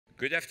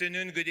Good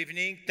afternoon, good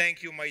evening.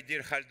 Thank you, my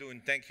dear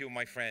Khaldoun. Thank you,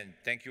 my friend.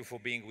 Thank you for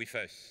being with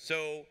us.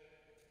 So,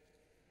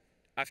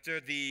 after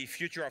the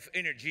future of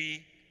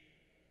energy,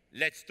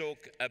 let's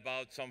talk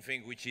about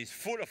something which is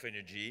full of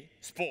energy,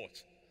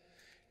 sport.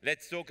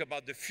 Let's talk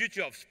about the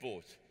future of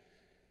sport.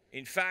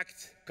 In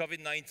fact,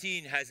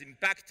 COVID-19 has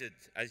impacted,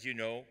 as you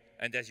know,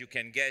 and as you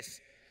can guess,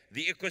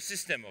 the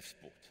ecosystem of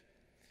sport.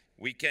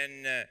 We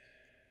can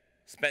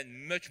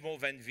spend much more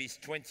than these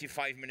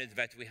 25 minutes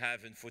that we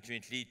have,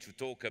 unfortunately, to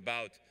talk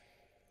about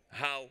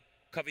how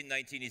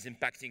COVID-19 is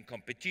impacting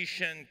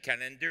competition,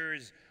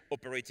 calendars,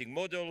 operating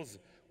models,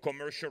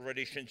 commercial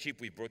relationship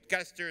with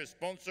broadcasters,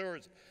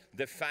 sponsors,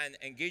 the fan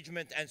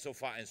engagement, and so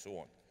far and so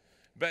on.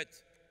 But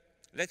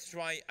let's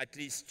try at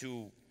least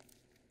to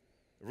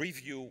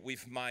review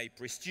with my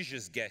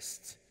prestigious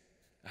guests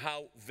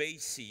how they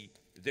see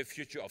the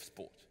future of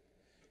sport.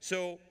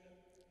 So,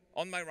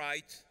 on my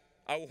right,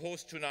 our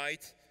host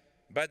tonight,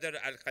 Badr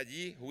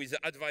Alkadi, who is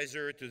the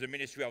advisor to the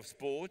Ministry of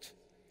Sport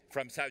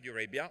from Saudi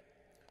Arabia.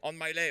 On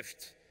my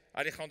left,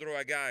 Alejandro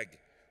Agag,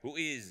 who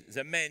is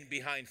the man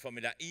behind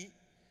Formula E.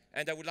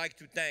 And I would like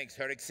to thank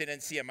Her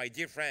Excellency and my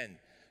dear friend,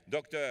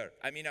 Dr.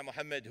 Amina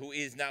Mohamed, who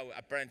is now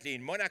apparently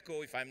in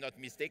Monaco, if I'm not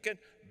mistaken,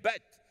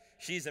 but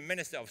she's a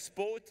Minister of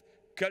Sport,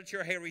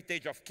 Culture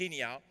Heritage of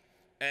Kenya,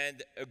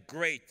 and a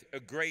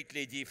great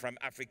lady from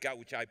Africa,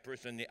 which I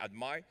personally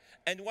admire.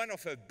 And one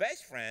of her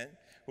best friends,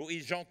 who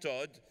is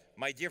Todt,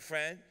 my dear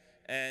friend,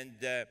 and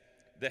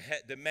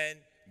the man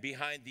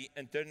behind the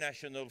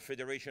International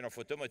Fédération of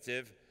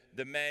Automotive,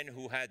 the man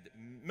who had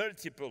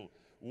multiple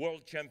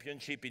world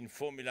championships in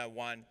Formula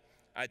One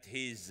at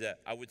his,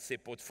 I would say,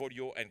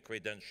 portfolio and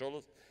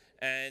credentials.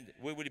 And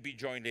we will be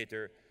joined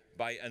later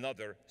by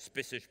another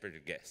special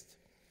guest.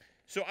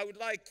 So I would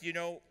like, you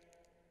know,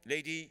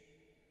 ladies,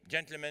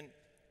 gentlemen,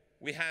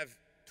 we have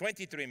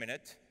 23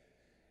 minutes.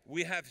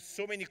 We have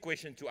so many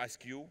questions to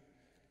ask you.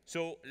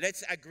 So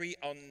let's agree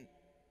on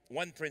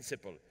one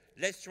principle.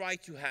 Let's try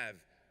to have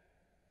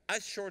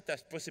as short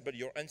as possible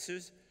your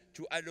answers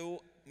to allow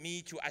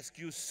me to ask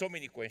you so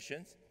many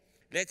questions.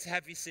 Let's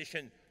have this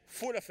session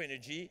full of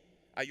energy.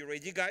 Are you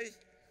ready, guys?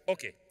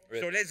 Okay,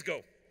 so let's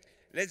go.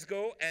 Let's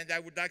go, and I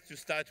would like to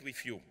start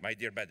with you, my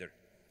dear Badr.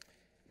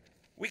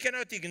 We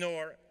cannot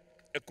ignore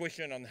a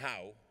question on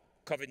how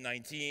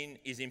COVID-19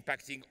 is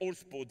impacting all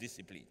sport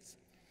disciplines,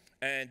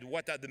 and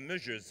what are the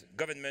measures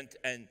government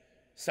and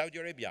Saudi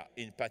Arabia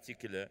in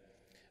particular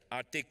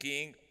are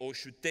taking or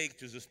should take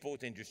to the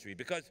sport industry.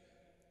 Because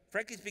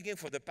frankly speaking,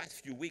 for the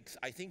past few weeks,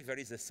 I think there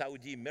is a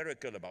Saudi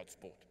miracle about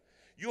sport.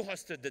 You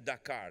hosted the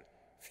Dakar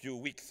a few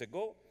weeks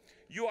ago.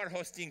 You are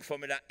hosting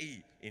Formula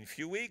E in a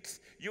few weeks.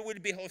 You will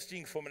be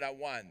hosting Formula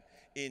One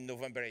in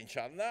November,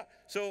 inshallah.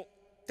 So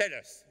tell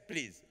us,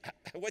 please,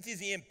 what is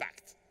the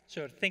impact?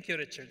 Sure, thank you,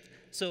 Richard.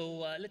 So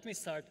let me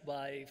start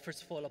by,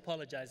 first of all,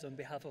 apologize on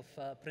behalf of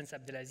Prince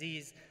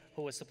Abdulaziz,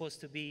 who was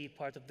supposed to be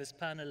part of this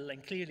panel,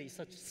 and clearly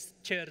such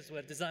chairs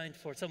were designed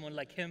for someone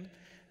like him,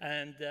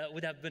 and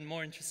would have been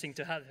more interesting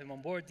to have him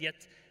on board, yet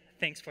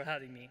thanks for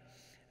having me.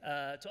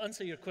 To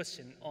answer your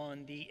question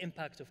on the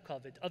impact of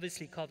COVID,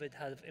 obviously COVID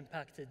has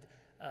impacted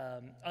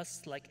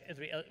us like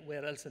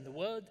everywhere else in the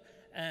world,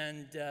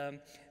 and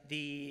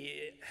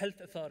the health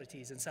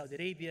authorities in Saudi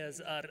Arabia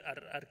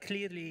are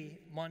clearly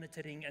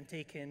monitoring and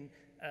taking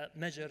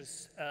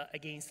measures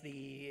against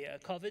the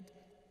COVID.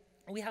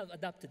 We have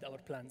adapted our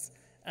plans,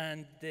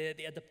 and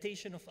the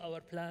adaptation of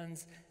our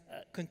plans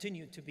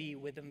continue to be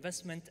with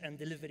investment and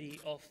delivery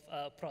of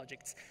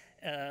projects.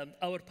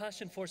 Our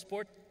passion for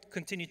sport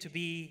continue to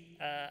be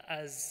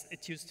as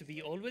it used to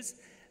be always,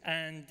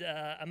 and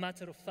a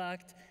matter of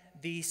fact,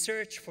 the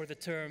search for the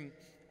term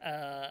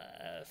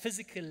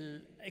physical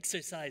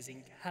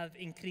exercising have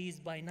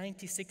increased by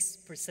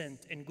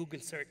 96% in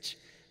Google search.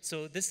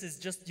 So this is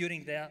just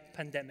during the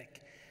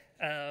pandemic.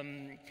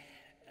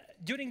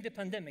 During the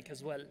pandemic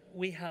as well,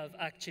 we have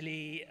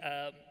actually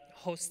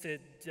hosted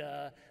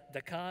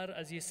Dakar,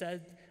 as you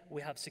said.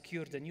 We have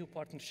secured a new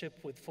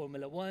partnership with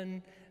Formula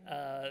One.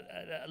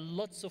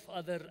 Lots of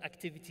other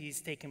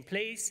activities taking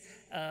place.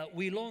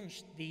 We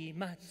launched the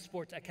Mahd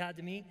Sport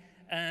Academy,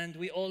 and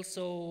we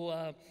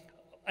also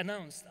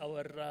announced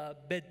our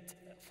bid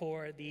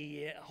for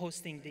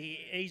hosting the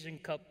Asian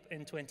Cup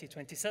in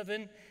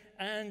 2027.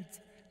 And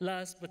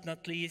last but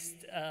not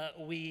least,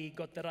 we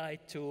got the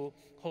right to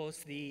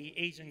host the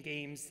Asian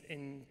Games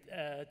in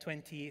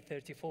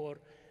 2034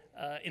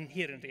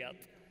 here in Riyadh.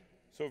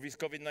 So this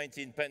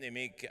COVID-19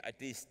 pandemic at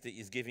least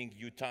is giving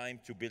you time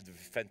to build a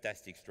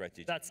fantastic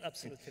strategy. That's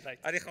absolutely right.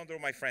 Alejandro,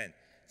 my friend,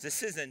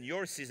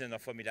 your season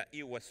of Formula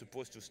E was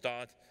supposed to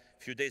start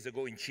a few days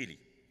ago in Chile.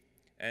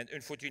 And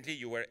unfortunately,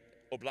 you were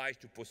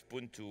obliged to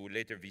postpone to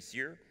later this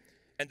year.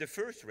 And the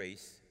first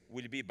race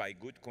will be, by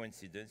good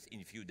coincidence,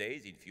 in a few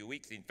days, in a few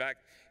weeks, in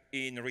fact,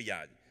 in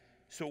Riyadh.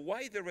 So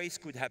why the race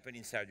could happen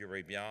in Saudi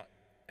Arabia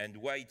and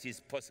why it is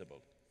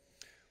possible?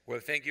 Well,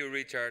 thank you,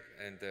 Richard,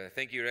 and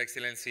thank you, Your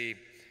Excellency.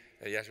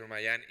 Yasser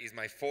Mayan is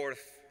my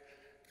fourth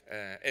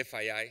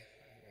FII.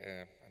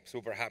 I'm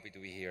super happy to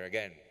be here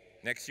again.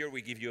 Next year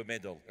we give you a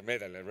medal. A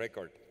medal, a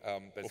record.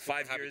 For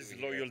 5 years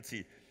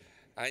loyalty.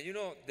 And you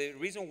know, the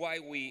reason why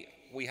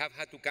we have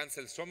had to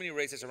cancel so many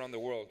races around the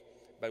world,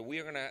 but we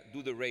are going to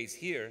do the race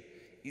here,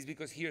 is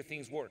because here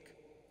things work.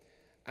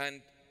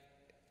 And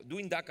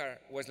doing Dakar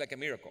was like a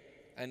miracle.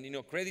 And you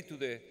know, credit to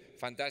the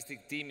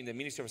fantastic team in the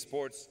Ministry of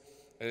Sports,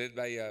 led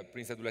by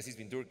Prince Abdulaziz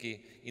bin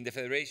Turki, in the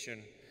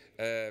Federation,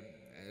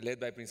 led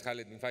by Prince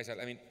Khaled bin Faisal.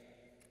 I mean,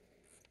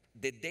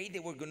 the day they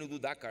were going to do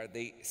Dakar,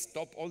 they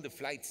stopped all the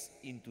flights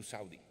into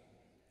Saudi.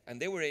 And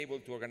they were able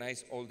to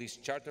organize all these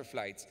charter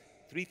flights,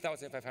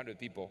 3,500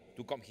 people,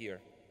 to come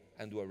here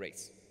and do a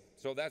race.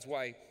 So that's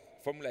why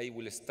Formula E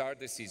will start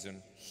the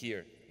season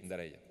here in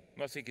Daraya.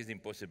 Nothing is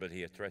impossible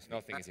here, trust me.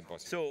 Nothing is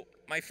impossible. So,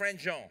 my friend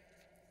Jean,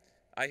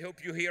 I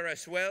hope you hear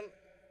us well.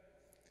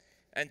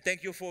 And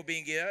thank you for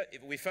being here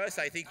with us.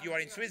 I think you are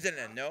in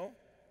Switzerland, no?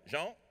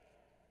 Jean?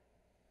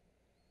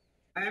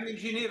 I am in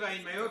Geneva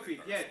in my office,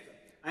 yes.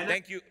 And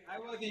Thank you. I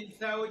was in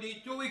Saudi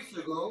 2 weeks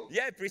ago.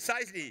 Yeah,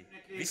 precisely.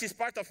 This is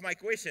part of my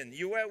question.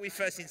 You were with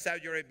us in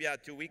Saudi Arabia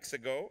 2 weeks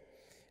ago,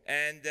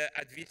 and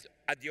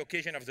at the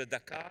occasion of the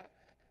Dakar.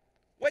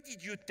 What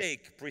did you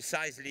take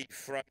precisely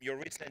from your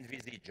recent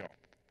visit, Jean?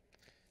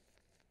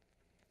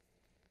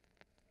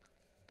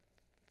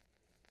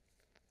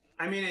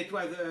 I mean, it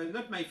was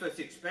not my first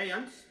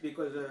experience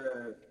because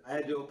I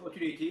had the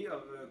opportunity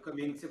of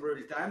coming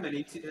several times, and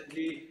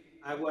incidentally,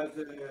 I was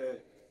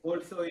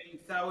also in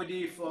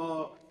Saudi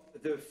for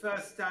the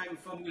first time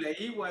Formula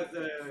E was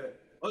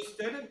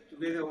hosted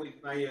together with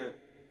my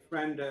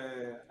friend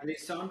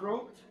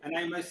Alejandro, and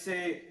I must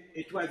say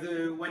it was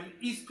one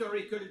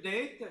historical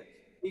date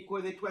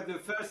because it was the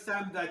first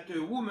time that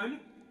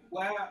women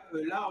were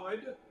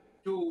allowed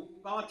to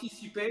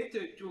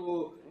participate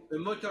to a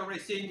motor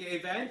racing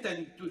event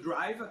and to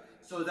drive.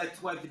 So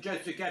that was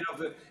just a kind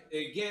of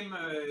a game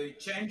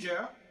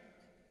changer.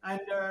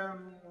 And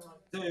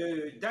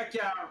the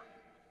Dakar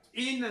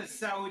in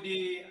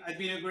Saudi has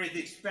been a great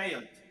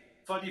experience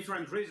for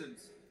different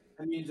reasons.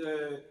 I mean,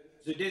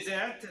 the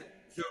desert,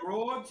 the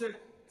roads,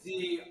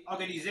 the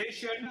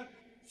organization,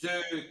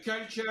 the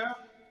culture,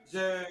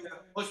 the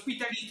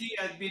hospitality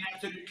has been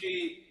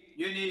absolutely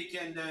unique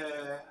and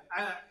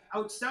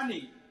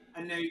outstanding.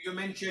 And you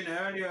mentioned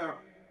earlier,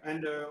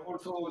 and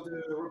also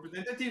the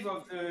representative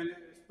of the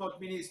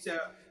sport minister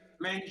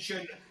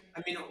mentioned,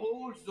 I mean,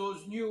 all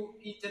those new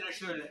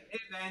international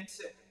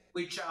events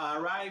which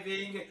are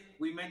arriving.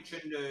 We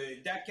mentioned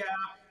Dakar.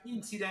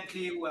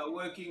 Incidentally, we are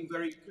working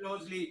very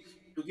closely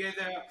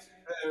together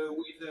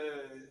with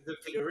the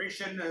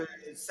Federation,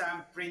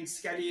 Sam,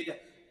 Prince Khalid,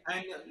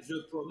 and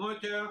the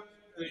promoter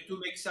to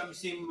make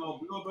something more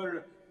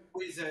global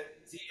with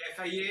the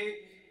FIA.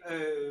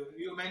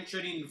 You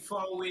mentioned in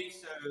 4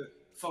 weeks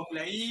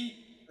Formula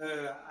E.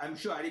 I'm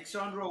sure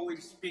Alejandro will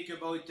speak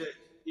about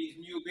his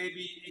new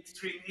baby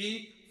Extreme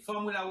E,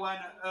 Formula One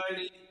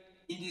early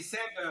in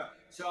December.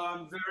 So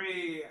I'm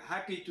very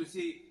happy to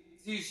see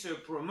this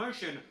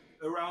promotion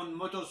around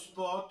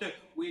motorsport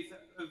with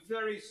a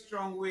very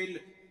strong will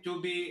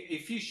to be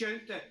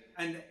efficient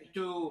and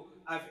to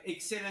have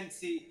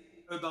excellency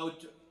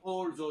about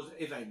all those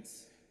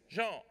events.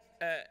 Jean,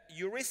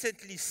 you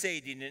recently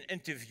said in an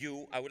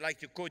interview, I would like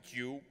to quote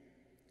you,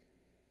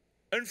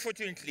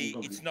 unfortunately,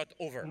 it's not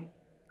over.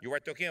 You were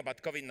talking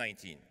about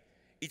COVID-19.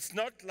 It's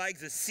not like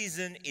the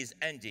season is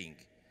ending.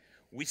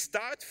 We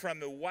start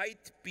from a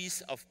white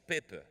piece of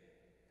paper.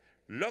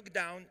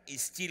 Lockdown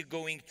is still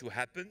going to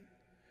happen.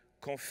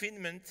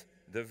 Confinement,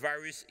 the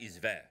virus is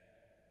there.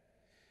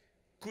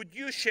 Could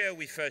you share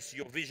with us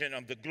your vision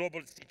on the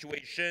global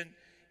situation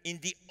in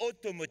the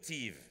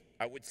automotive,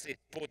 I would say,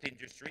 sport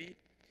industry,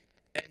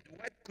 and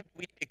what could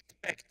we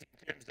expect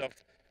in terms of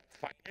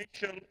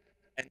financial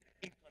and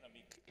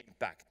economic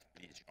impact,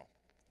 please, Jean?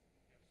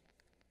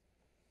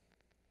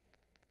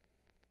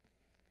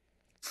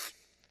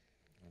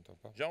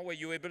 Jean, were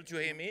you able to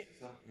hear me?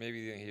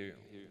 Maybe they didn't hear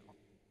you.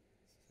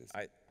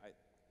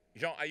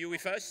 Jean, are you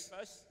with us?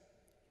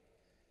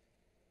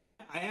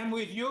 I am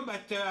with you,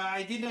 but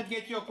I did not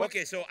get your question.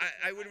 Okay, so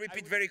I will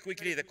repeat very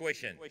quickly the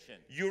question.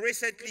 You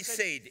recently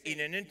said in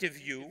an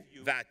interview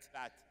that,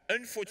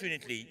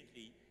 unfortunately,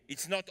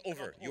 it's not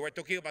over. You were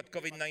talking about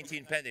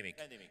COVID-19 pandemic.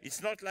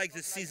 It's not like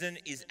the season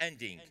is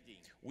ending.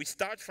 We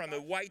start from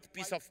a white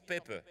piece of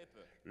paper.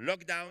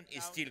 Lockdown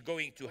is still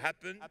going to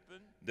happen.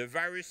 The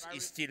virus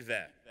is still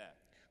there.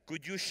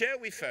 Could you share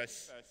with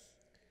us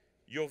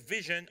your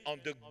vision on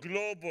the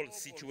global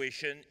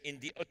situation in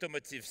the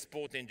automotive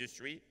sport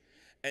industry,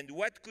 and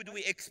what could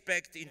we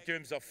expect in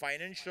terms of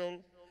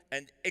financial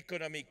and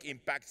economic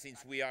impact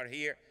since we are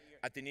here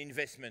at an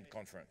investment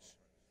conference?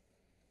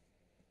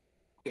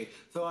 Okay,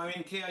 so I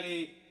mean,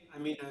 clearly, I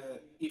mean,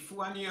 if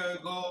 1 year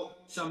ago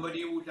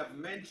somebody would have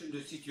mentioned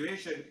the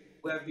situation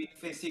we have been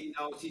facing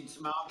now since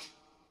March,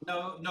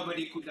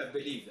 nobody could have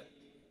believed that.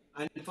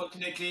 And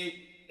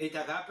unfortunately, it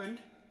has happened.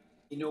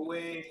 In a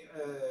way,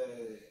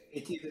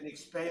 it is an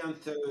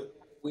experience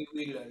we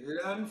will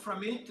learn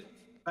from it,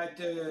 but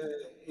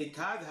it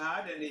has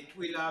had and it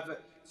will have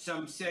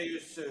some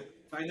serious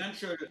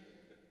financial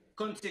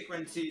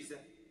consequences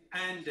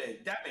and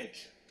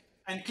damage.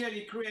 And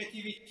clearly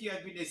creativity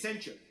has been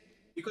essential,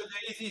 because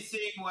the easy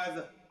thing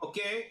was,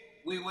 okay,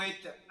 we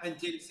wait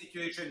until the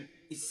situation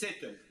is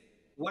settled.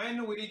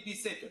 When will it be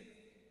settled?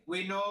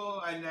 We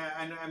know, and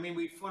I mean,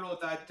 we follow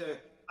that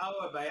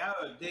hour by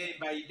hour, day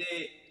by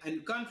day,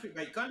 and country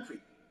by country.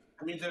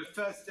 I mean, the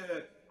first,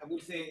 I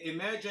would say,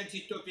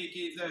 emergency topic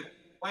is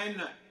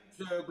when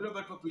the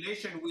global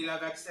population will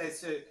have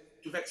access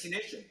to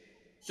vaccination.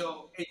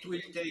 So it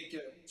will take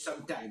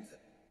some time.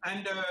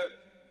 And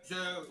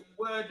the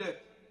world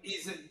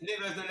is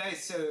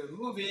nevertheless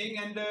moving,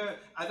 and as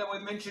I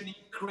was mentioning,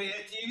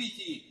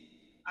 creativity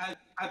is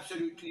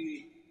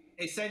absolutely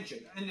essential.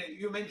 And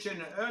you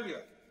mentioned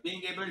earlier,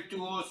 being able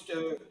to host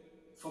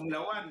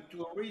Formula One,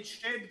 to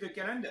reshape the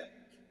calendar,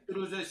 to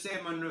do the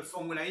same on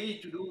Formula E,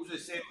 to do the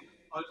same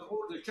on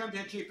all the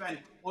championship, and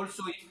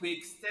also if we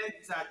extend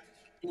that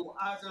to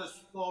other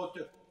sports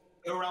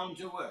around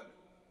the world.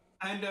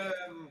 And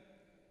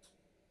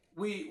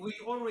we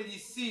already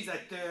see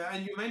that,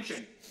 and you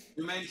mentioned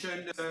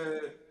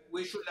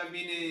we should have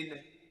been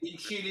in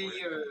Chile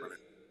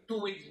 2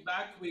 weeks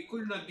back. We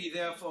could not be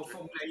there for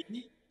Formula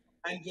E,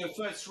 and the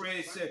first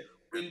race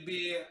will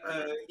be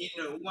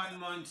in 1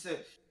 month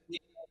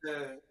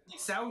in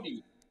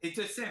Saudi. It's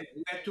the same.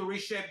 We have to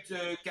reshape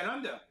the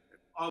calendar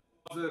of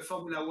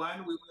Formula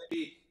One. We will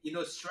be in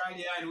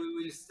Australia, and we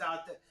will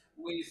start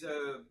with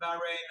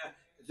Bahrain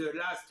the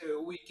last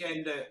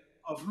weekend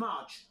of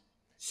March.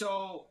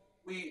 So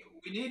we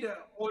need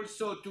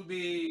also to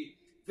be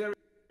very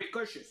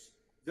cautious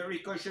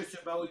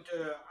about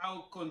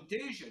how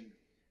contagious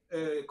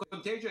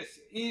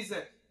is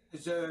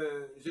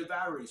the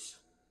virus.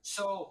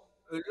 So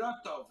a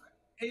lot of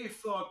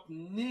effort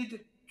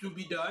need to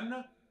be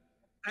done,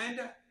 and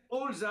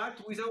all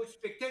that without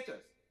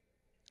spectators.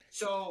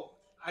 So,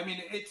 I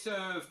mean, it's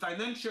a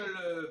financial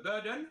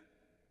burden,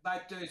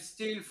 but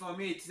still for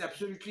me, it's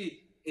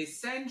absolutely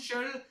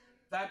essential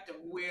that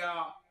we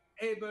are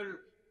able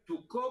to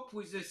cope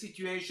with the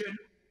situation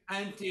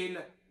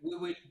until we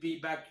will be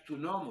back to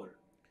normal.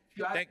 If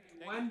you ask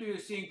me, when do you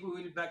think we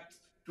will be back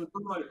to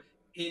normal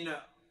in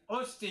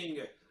hosting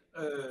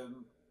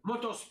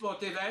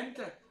motorsport event?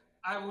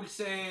 I would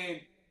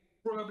say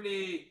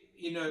probably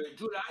in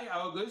July,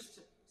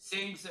 August,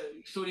 things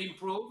should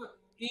improve.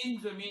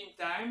 In the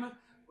meantime,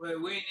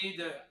 we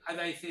need, as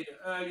I said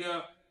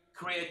earlier,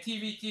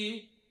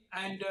 creativity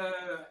and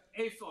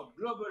effort,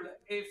 global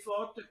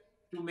effort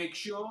to make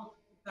sure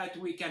that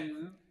we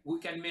can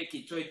make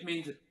it. So it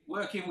means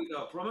working with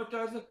our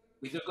promoters,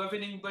 with the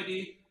governing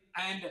body,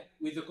 and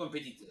with the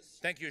competitors.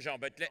 Thank you, Jean.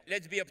 But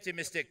let's be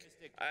optimistic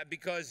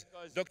because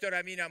Dr.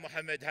 Amina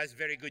Mohamed has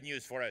very good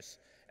news for us.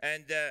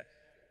 And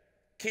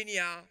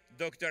Kenya,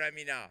 Dr.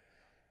 Amina,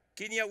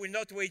 Kenya will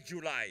not wait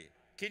July.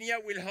 Kenya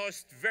will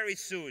host very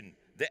soon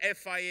the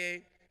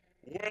FII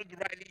World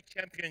Rally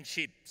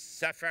Championship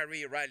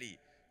Safari Rally.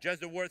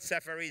 Just the word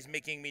safari is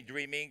making me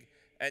dreaming.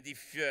 And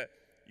if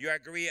you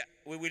agree,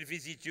 we will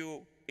visit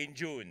you in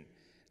June,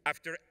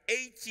 after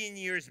 18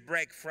 years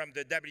break from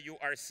the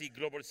WRC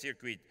Global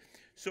Circuit.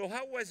 So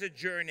how was the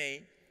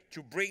journey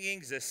to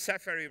bringing the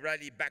Safari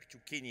Rally back to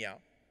Kenya?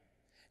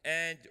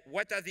 And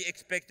what are the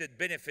expected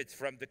benefits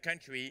from the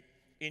country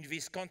in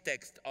this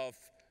context of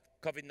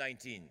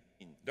COVID-19?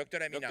 Dr.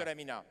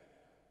 Amina.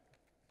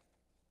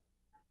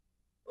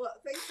 Well,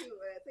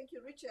 thank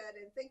you, Richard,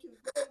 and thank you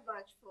very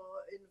much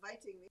for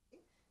inviting me.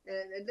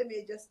 And let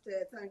me just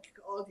thank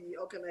all the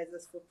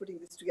organizers for putting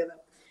this together.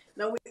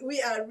 Now,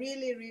 we are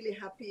really, really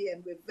happy,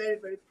 and we're very,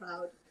 very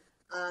proud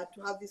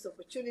to have this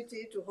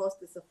opportunity to host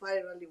the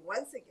Safari Rally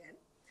once again.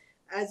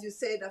 As you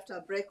said, after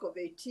a break of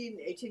 18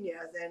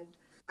 years, and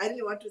I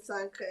really want to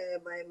thank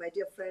my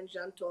dear friend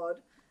Jean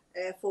Todt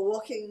for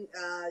walking,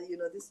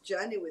 this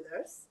journey with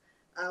us.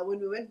 When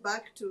we went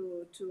back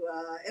to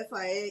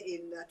FIA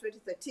in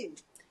 2013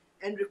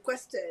 and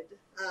requested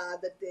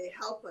that they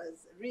help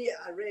us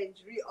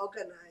rearrange,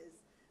 reorganize,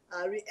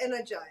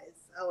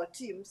 re-energize our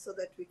team so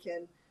that we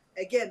can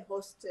again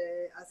host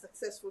a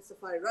successful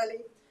Safari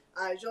Rally.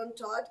 Jean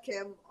Todt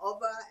came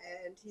over,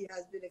 and he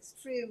has been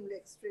extremely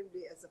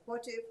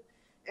supportive.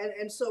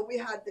 And so we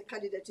had the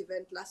candidate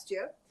event last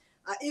year.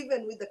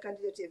 Even with the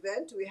candidate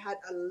event, we had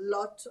a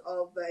lot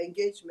of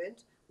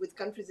engagement with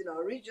countries in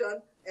our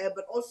region,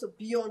 but also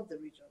beyond the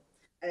region.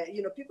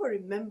 People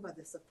remember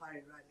the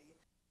Safari Rally.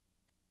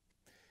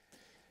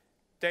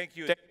 Thank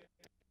you,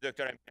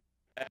 Dr.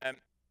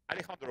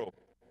 Alejandro,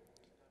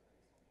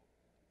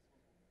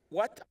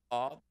 what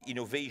are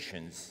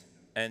innovations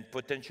and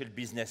potential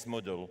business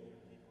model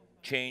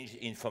change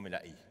in Formula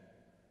E?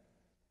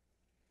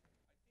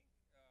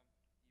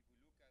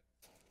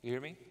 You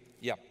hear me?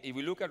 Yeah. If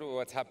we look at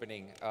what's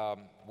happening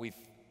with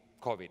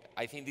COVID,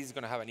 I think this is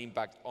going to have an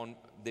impact on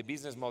the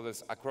business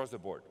models across the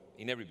board,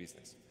 in every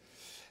business.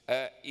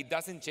 It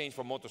doesn't change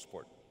for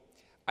motorsport.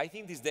 I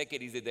think this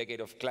decade is the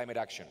decade of climate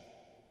action.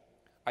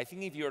 I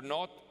think if you're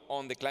not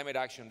on the climate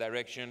action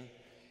direction,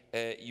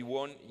 you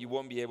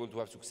won't be able to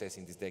have success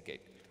in this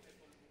decade.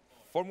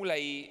 Formula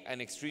E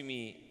and Extreme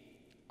E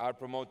are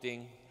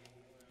promoting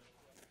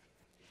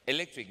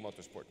electric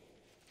motorsport.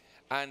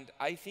 And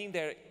I think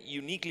they're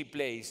uniquely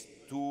placed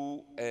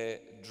to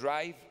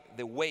drive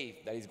the wave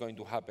that is going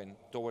to happen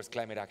towards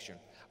climate action.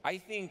 I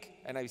think,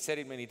 and I've said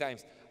it many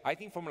times, I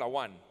think Formula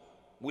One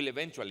will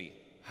eventually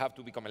have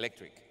to become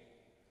electric.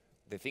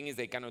 The thing is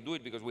they cannot do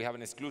it because we have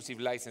an exclusive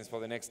license for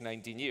the next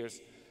 19 years.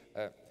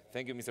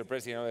 Thank you, Mr.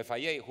 President of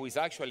FIA, who is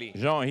actually...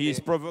 Jean, he is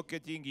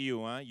provoking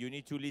you. Huh? You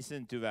need to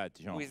listen to that,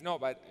 Jean. Who is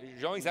not, but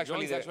Jean is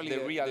actually,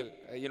 the real...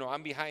 you know,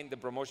 I'm behind the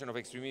promotion of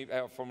Extreme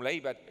Formula E,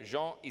 but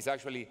Jean is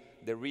actually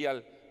the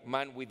real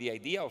man with the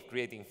idea of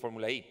creating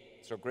Formula E.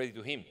 So credit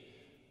to him.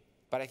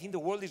 But I think the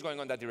world is going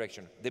on that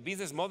direction. The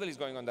business model is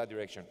going on that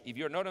direction. If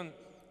you're not on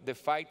the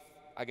fight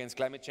against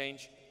climate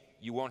change,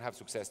 you won't have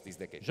success this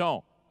decade.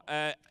 Jean,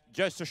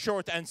 just a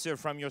short answer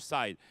from your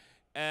side.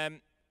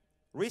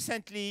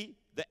 Recently,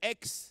 the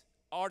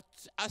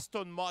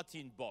ex-Aston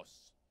Martin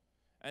boss,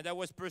 and I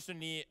was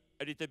personally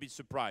a little bit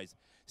surprised,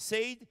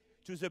 said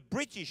to the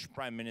British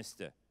Prime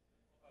Minister,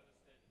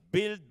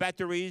 build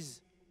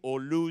batteries or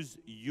lose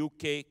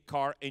UK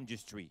car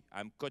industry.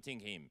 I'm quoting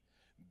him.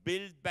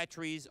 Build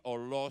batteries or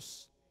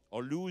lose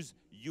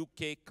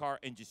UK car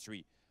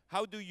industry.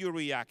 How do you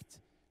react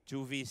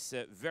to this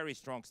very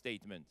strong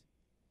statement?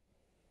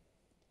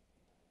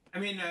 I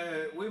mean,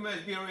 we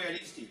must be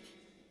realistic.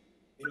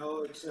 You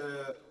know, it's,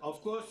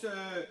 of course,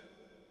 the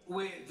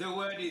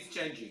world is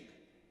changing,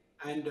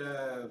 and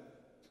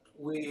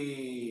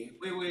we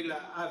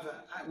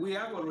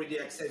have already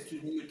access to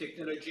new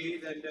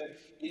technologies, and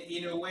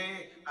in a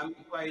way, I'm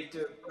quite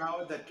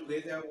proud that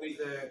together with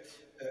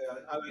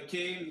our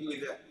team,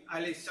 with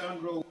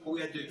Alejandro,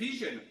 we had the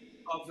vision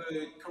of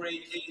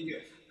creating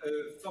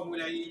a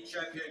Formula E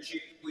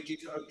championship, which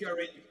is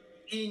occurring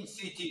in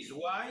cities.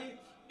 Why?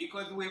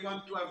 Because we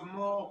want to have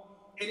more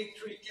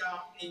electric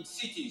cars in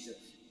cities.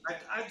 But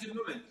at the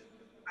moment,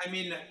 I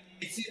mean,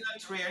 it's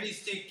not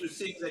realistic to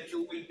think that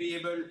you will be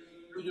able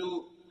to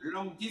do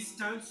long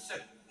distance,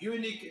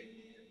 unique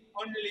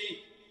only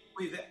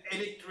with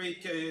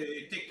electric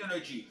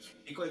technology,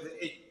 because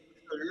it's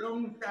a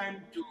long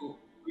time to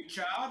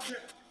recharge,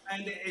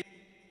 and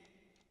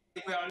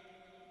we are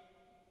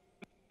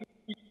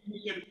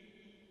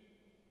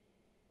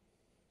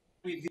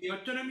with the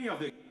autonomy of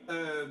the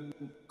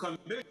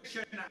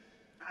combustion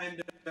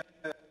and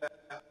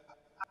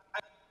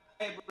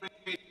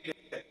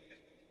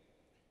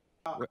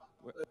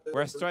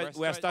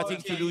we're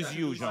starting to lose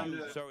you,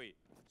 Jean. Sorry.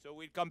 So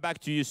we'll come back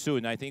to you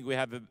soon. I think we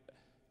have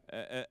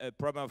a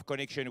problem of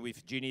connection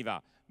with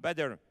Geneva.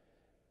 Badr,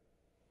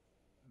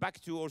 back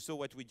to also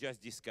what we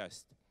just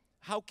discussed.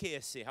 How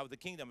KSA, how the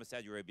Kingdom of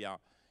Saudi Arabia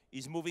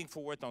is moving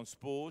forward on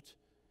sport,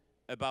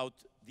 about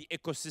the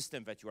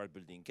ecosystem that you are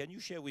building. Can you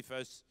share with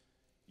us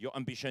your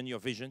ambition, your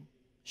vision?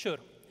 Sure.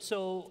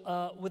 So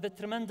with the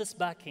tremendous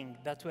backing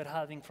that we're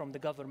having from the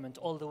government,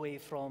 all the way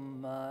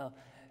from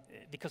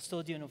the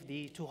custodian of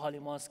the two holy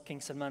mosques, King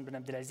Salman bin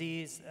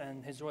Abdulaziz,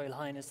 and His Royal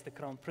Highness the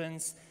Crown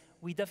Prince,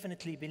 we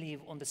definitely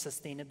believe on the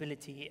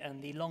sustainability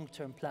and the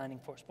long-term planning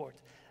for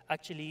sport.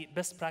 Actually,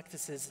 best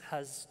practices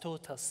has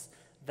taught us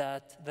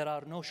that there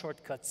are no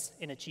shortcuts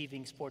in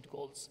achieving sport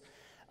goals.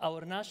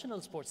 Our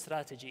national sports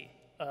strategy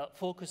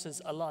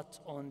focuses a lot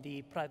on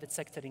the private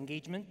sector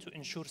engagement to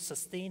ensure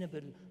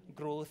sustainable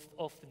growth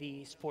of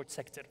the sports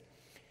sector.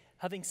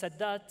 Having said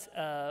that,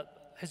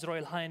 His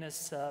Royal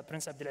Highness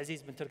Prince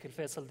Abdulaziz bin Turki Al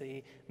Faisal,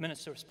 the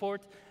Minister of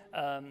Sport,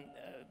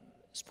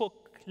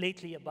 spoke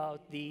lately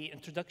about the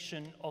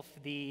introduction of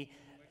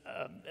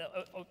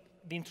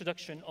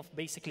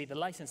basically the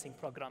licensing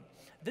program.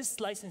 This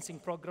licensing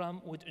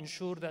program would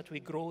ensure that we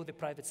grow the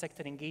private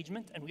sector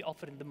engagement and we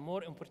offer them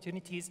more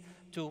opportunities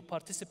to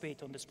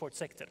participate on the sports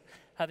sector.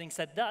 Having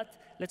said that,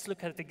 let's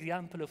look at the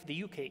example of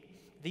the UK.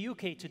 The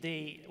UK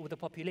today, with a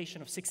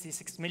population of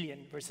 66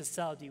 million versus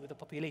Saudi with a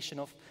population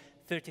of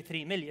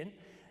 33 million,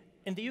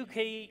 in the UK,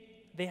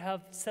 they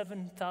have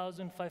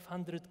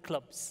 7,500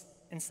 clubs.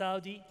 In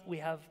Saudi, we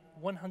have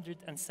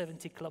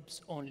 170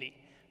 clubs only.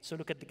 So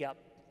look at the gap.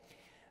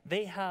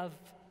 They have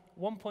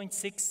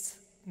 1.6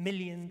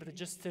 million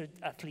registered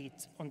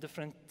athletes on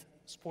different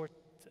sport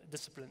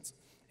disciplines.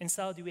 In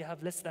Saudi, we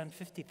have less than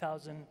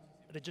 50,000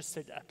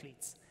 registered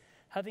athletes.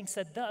 Having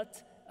said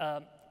that,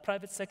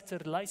 private sector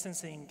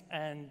licensing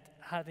and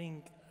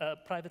having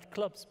private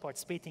clubs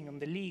participating in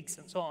the leagues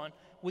and so on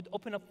would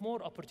open up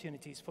more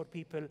opportunities for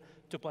people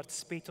to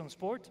participate on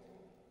sport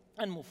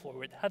and move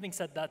forward. Having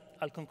said that,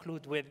 I'll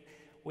conclude with,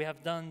 we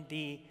have done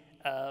the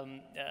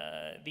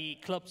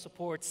club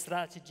support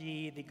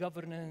strategy, the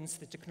governance,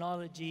 the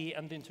technology,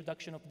 and the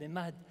introduction of the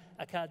Mahd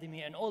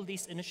Academy, and all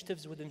these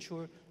initiatives would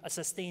ensure a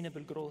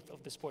sustainable growth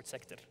of the sports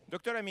sector.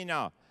 Dr.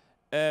 Amina,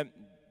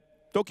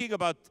 talking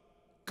about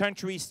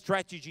country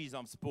strategies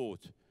on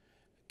sport,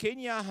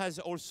 Kenya has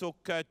also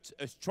cut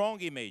a strong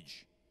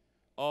image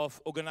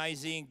of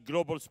organizing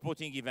global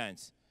sporting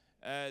events.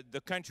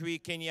 The country,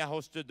 Kenya,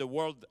 hosted the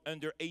World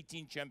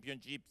Under-18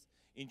 Championships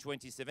in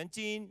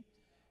 2017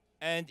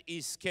 and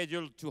is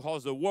scheduled to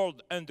host the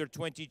World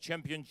Under-20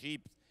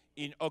 Championships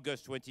in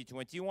August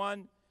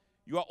 2021.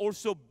 You are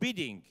also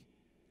bidding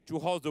to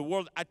host the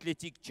World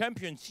Athletic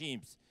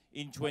Championships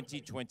in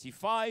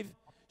 2025.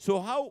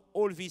 So how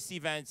all these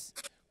events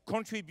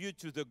contribute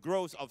to the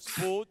growth of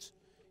sport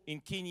in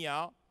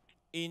Kenya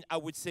in, I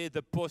would say,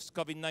 the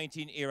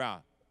post-COVID-19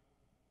 era?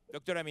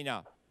 Dr.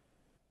 Amina.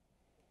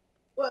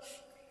 Well,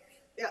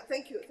 yeah,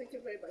 thank you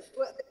very much.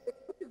 Well,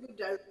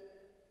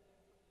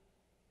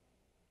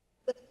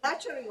 the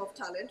nurturing of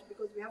talent,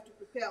 because we have to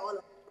prepare all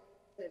of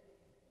them.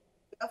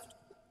 We have to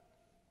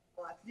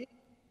athletes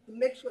to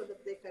make sure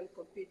that they can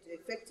compete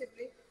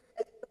effectively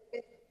and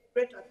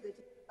great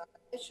athletic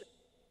nation.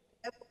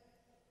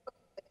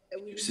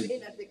 We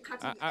remain at the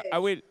cutting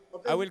edge.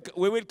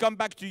 We will come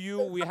back to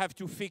you. We have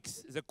to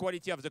fix the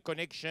quality of the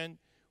connection.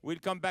 We'll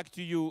come back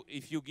to you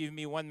if you give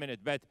me 1 minute.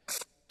 But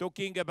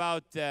talking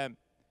about I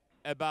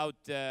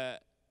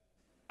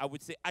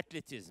would say,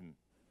 athleticism,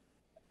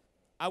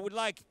 I would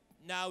like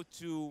now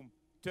to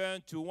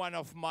turn to one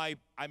of my,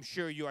 I'm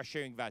sure you are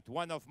sharing that,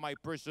 one of my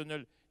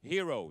personal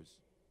heroes.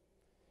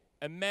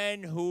 A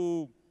man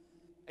who,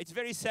 it's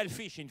very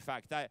selfish, in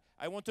fact. I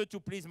wanted to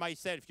please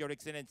myself, Your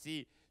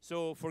Excellency,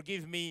 so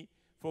forgive me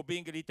for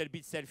being a little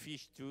bit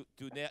selfish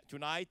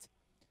tonight,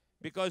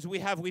 because we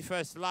have with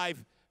us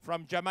live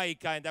from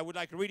Jamaica, and I would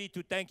like really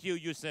to thank you,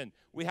 Usain.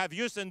 We have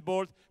Usain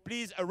Bolt.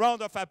 Please, a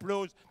round of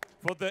applause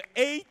for the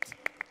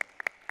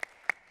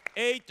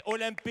eight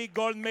Olympic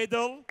gold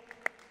medal,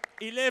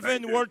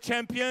 11 world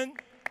champion.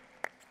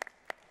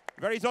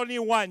 There is only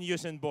one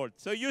Usain Bolt.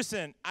 So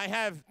Usain,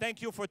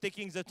 thank you for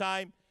taking the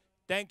time.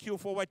 Thank you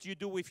for what you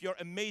do with your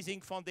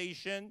amazing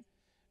foundation.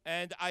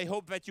 And I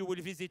hope that you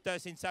will visit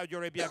us in Saudi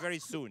Arabia very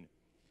soon.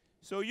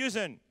 So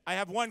Usain, I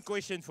have one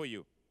question for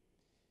you.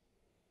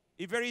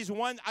 If there is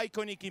one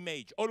iconic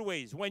image,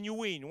 always, when you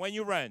win, when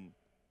you run,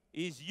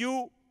 is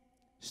you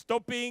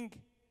stopping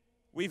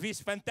with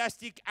this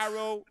fantastic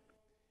arrow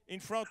in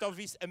front of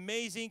these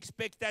amazing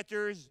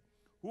spectators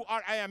who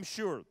are, I am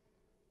sure,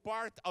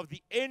 part of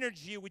the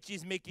energy which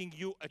is making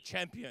you a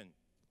champion.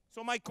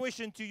 So my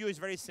question to you is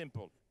very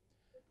simple.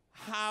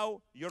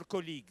 How your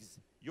colleagues,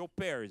 your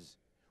peers,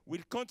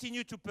 will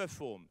continue to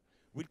perform,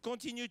 will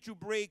continue to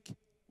break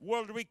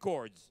world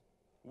records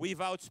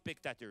without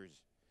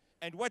spectators?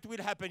 And what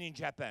will happen in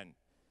Japan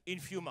in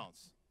a few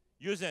months?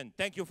 Usain,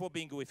 thank you for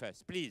being with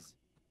us. Please.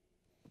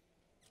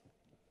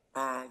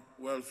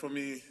 Well, for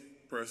me,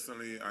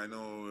 personally, I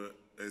know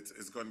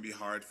it's going to be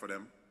hard for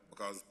them,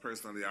 because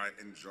personally, I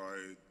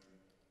enjoy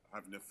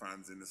having the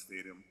fans in the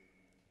stadium.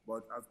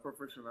 But as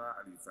professional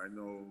athletes,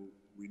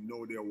 we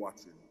know they're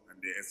watching,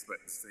 and they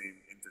expect the same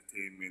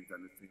entertainment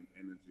and the same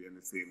energy and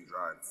the same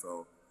drive.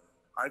 So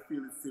I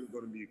feel it's still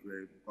going to be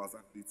great, because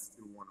athletes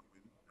still want to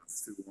win and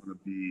still want to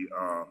be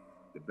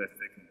the best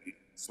they can be.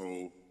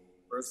 So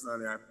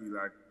personally, I feel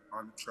like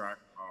on the track,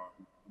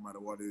 no matter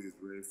what it is,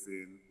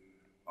 racing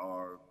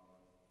or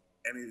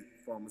any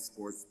form of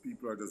sports,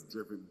 people are just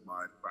driven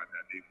by the fact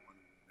that they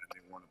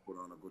want to put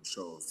on a good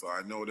show. So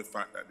I know the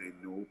fact that they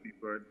know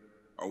people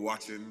are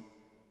watching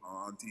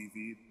on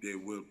TV, they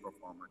will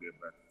perform at their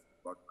best.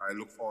 But I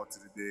look forward to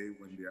the day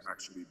when they're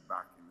actually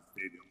back in the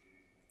stadium, they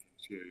can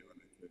cheer you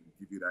and they can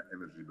give you that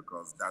energy,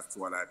 because that's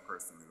what I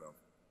personally love.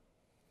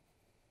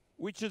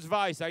 Which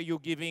advice are you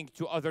giving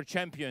to other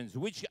champions?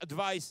 Which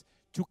advice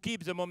to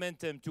keep the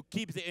momentum, to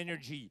keep the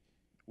energy?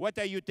 What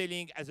are you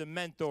telling as a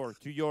mentor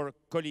to your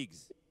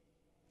colleagues?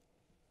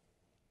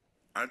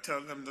 I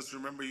tell them, just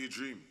remember your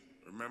dream.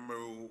 Remember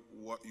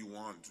what you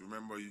want.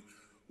 Remember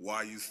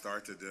why you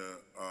started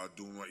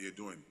doing what you're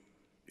doing.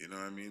 You know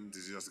what I mean?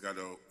 You just got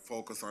to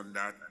focus on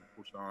that and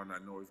push on. I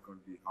know it's going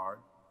to be hard,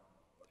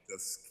 but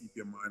just keep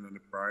your mind on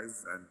the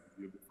prize and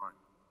you'll be fine.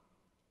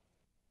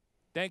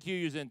 Thank you,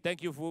 Usain.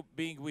 Thank you for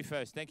being with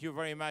us. Thank you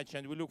very much,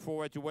 and we look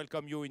forward to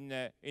welcome you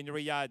in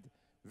Riyadh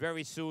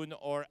very soon.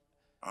 Or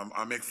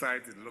I'm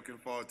excited, looking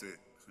forward to it.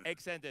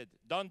 Extended,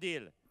 done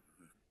deal.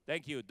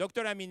 Thank you.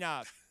 Dr.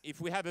 Amina, if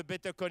we have a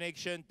better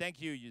connection,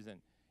 thank you, Usain.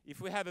 If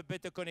we have a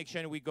better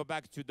connection, we go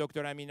back to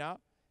Dr. Amina.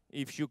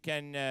 If you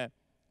can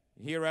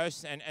hear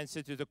us and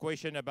answer to the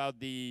question about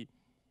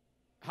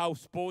how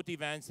sport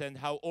events and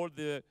how all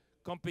the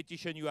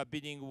competition you are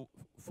bidding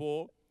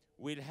for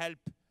will help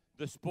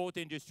the sport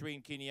industry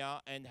in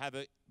Kenya and have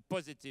a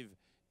positive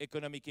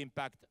economic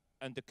impact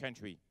on the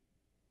country.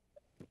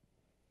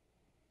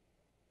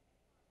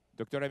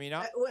 Dr.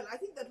 Amina? Well, I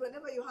think that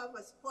whenever you have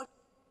a sporting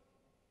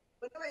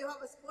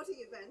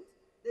event,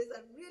 there's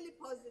a really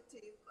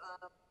positive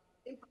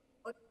impact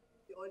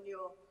on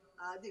your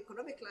the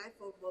economic life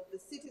of the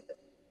city,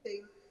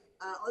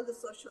 on the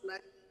social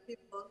life of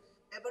people.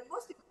 But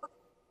most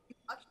importantly, you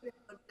actually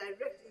have a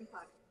direct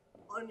impact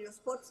on your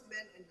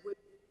sportsmen and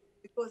women,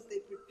 because they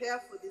prepare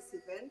for these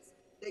events,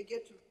 they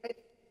get ready.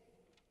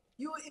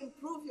 You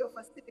improve your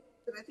facilities,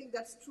 and I think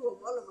that's true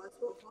of all of us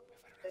who are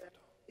events.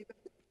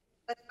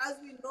 But as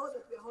we know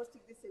that we are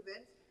hosting this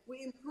event,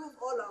 we improve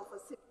all our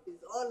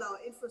facilities, all our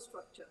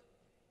infrastructure,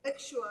 make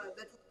sure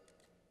that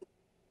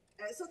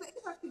so the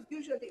impact is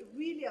usually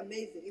really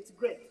amazing. It's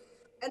great.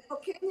 And for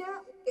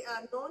Kenya, we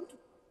are known to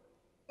be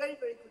very,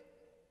 very good.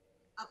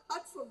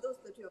 Apart from those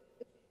that you have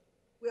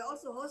mentioned, We're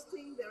also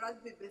hosting the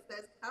Rugby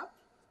Bethesda Cup.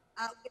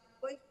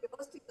 We're going to be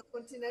hosting the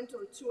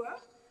Continental Tour.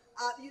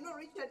 You know,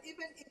 Richard,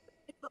 even in the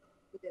middle of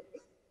the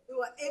pandemic, we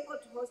were able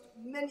to host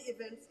many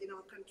events in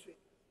our country.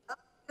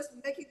 Just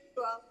making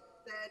sure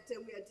that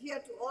we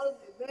adhere to all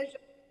the measures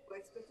we're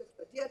expected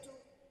to adhere to,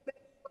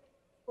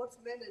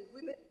 sportsmen and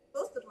women,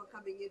 those that were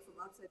coming in from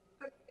outside the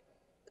country,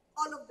 that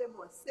all of them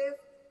were safe,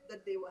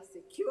 that they were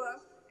secure,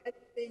 and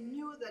they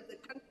knew that the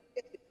country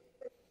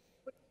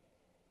put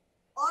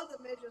all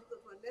the measures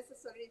that were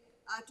necessary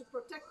to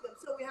protect them.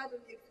 So we had a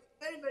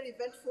very, very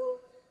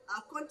eventful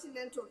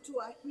continental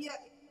tour here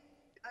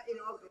in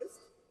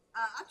August,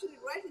 actually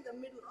right in the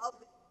middle of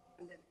the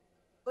pandemic.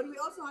 But we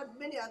also had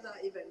many other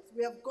events.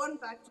 We have gone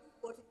back to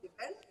sporting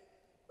events.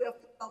 We have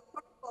put our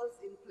protocols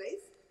in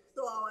place.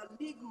 So our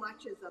league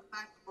matches are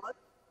back on.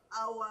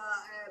 Our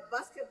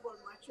basketball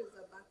matches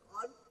are back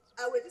on.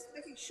 We're just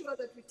making sure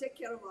that we take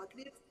care of our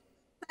athletes.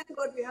 Thank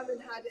God we haven't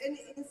had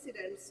any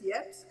incidents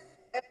yet.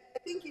 I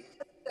think it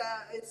just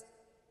is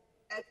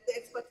the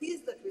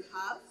expertise that we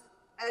have,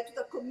 to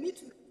the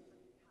commitment that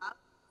we have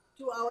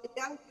to our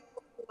young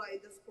people who are in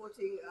the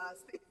sporting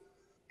space.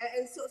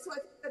 And so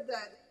I think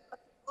that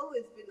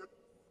always been a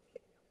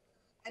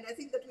and I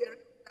think that we are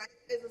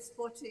as a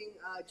sporting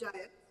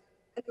giant,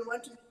 and we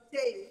want to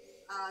maintain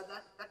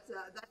that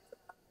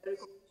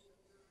recognition.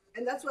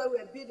 And that's why we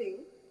are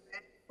bidding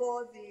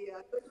for the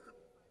 2025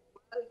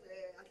 World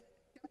Athletic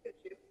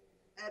Championship,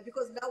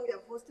 because now we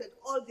have hosted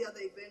all the other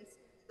events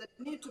that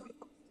need to be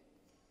hosted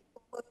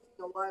for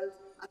the World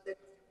Athletic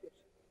Championship.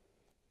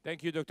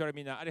 Thank you, Dr.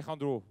 Amina.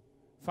 Alejandro,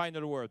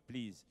 final word,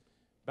 please.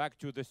 Back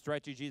to the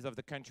strategies of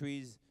the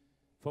countries.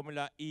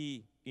 Formula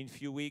E in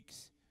few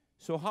weeks.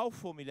 So how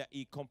Formula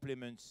E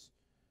complements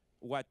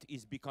what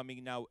is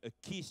becoming now a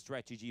key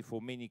strategy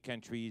for many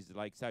countries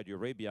like Saudi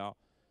Arabia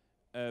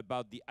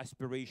about the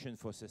aspiration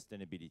for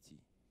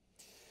sustainability?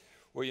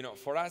 Well, you know,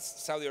 for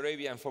us, Saudi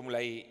Arabia and Formula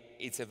E,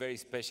 it's a very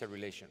special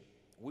relation.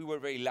 We were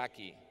very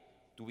lucky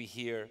to be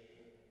here,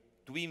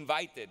 to be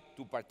invited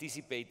to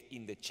participate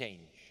in the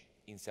change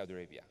in Saudi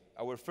Arabia.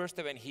 Our first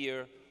event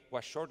here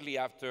was shortly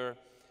after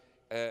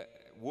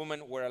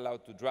women were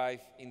allowed to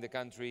drive in the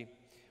country.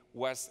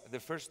 Was the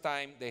first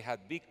time they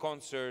had big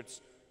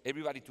concerts,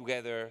 everybody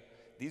together.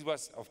 This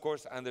was, of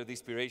course, under the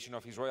inspiration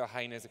of His Royal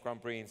Highness, the Crown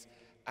Prince,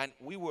 and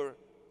we were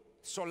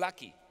so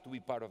lucky to be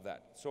part of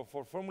that. So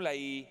for Formula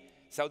E,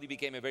 Saudi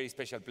became a very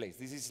special place.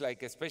 This is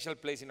like a special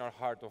place in our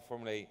heart of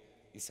Formula E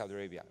is Saudi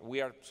Arabia.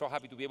 We are so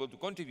happy to be able to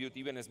contribute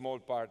even a small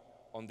part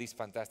on this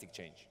fantastic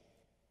change.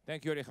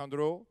 Thank you,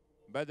 Alejandro.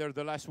 Better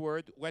the last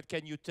word. What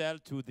can you tell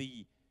to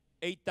the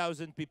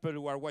 8,000 people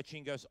who are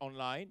watching us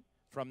online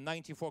from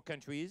 94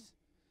 countries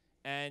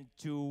and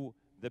to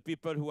the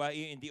people who are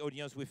in the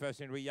audience with us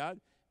in Riyadh?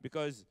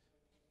 Because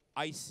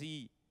I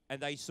see,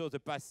 and I saw the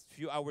past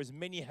few hours,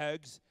 many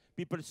hugs,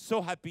 people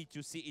so happy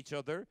to see each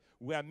other.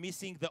 We are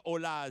missing the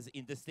olas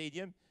in the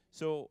stadium.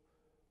 So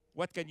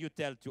what can you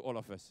tell to all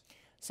of us?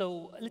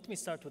 So let me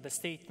start with a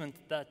statement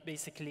that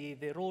basically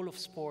the role of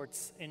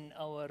sports in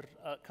our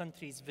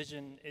country's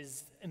vision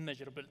is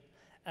immeasurable.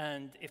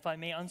 And if I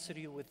may answer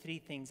you with three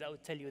things, I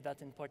would tell you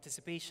that in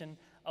participation,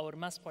 our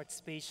mass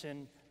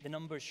participation, the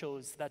number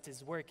shows that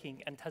is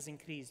working and has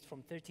increased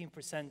from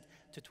 13%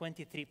 to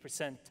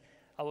 23%.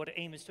 Our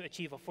aim is to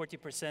achieve a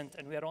 40%,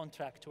 and we are on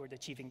track toward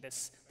achieving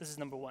this. This is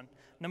number one.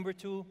 Number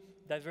two,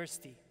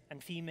 diversity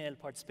and female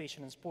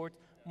participation in sport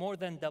more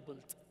than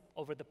doubled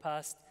over the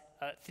past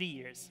 3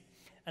 years.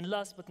 And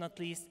last but not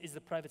least is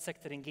the private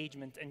sector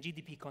engagement and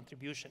GDP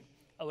contribution.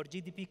 Our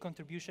GDP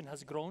contribution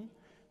has grown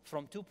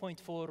from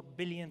 2.4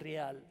 billion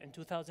Riyal in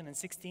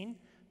 2016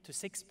 to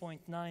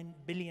 6.9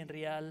 billion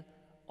Riyal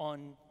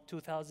on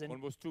 2000.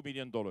 Almost $2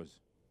 billion.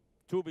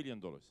 $2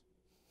 billion.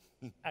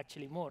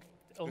 Actually more,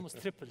 almost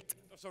tripled.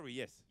 Oh, sorry,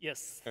 yes.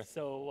 Yes,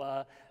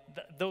 so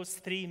those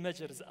three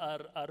measures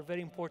are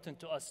very important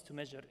to us to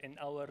measure in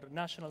our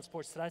national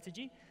sports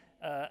strategy,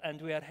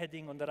 and we are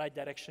heading on the right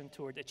direction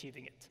toward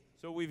achieving it.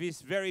 So with these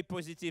very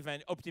positive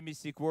and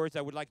optimistic words,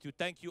 I would like to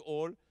thank you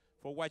all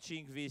for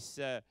watching this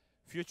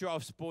Future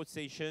of Sports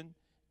session,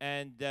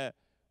 and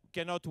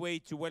cannot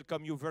wait to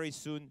welcome you very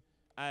soon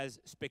as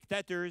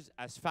spectators,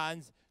 as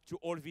fans, to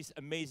all these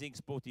amazing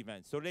sport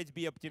events. So let's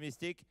be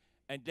optimistic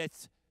and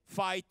let's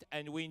fight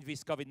and win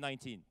this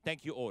COVID-19.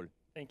 Thank you all.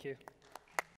 Thank you.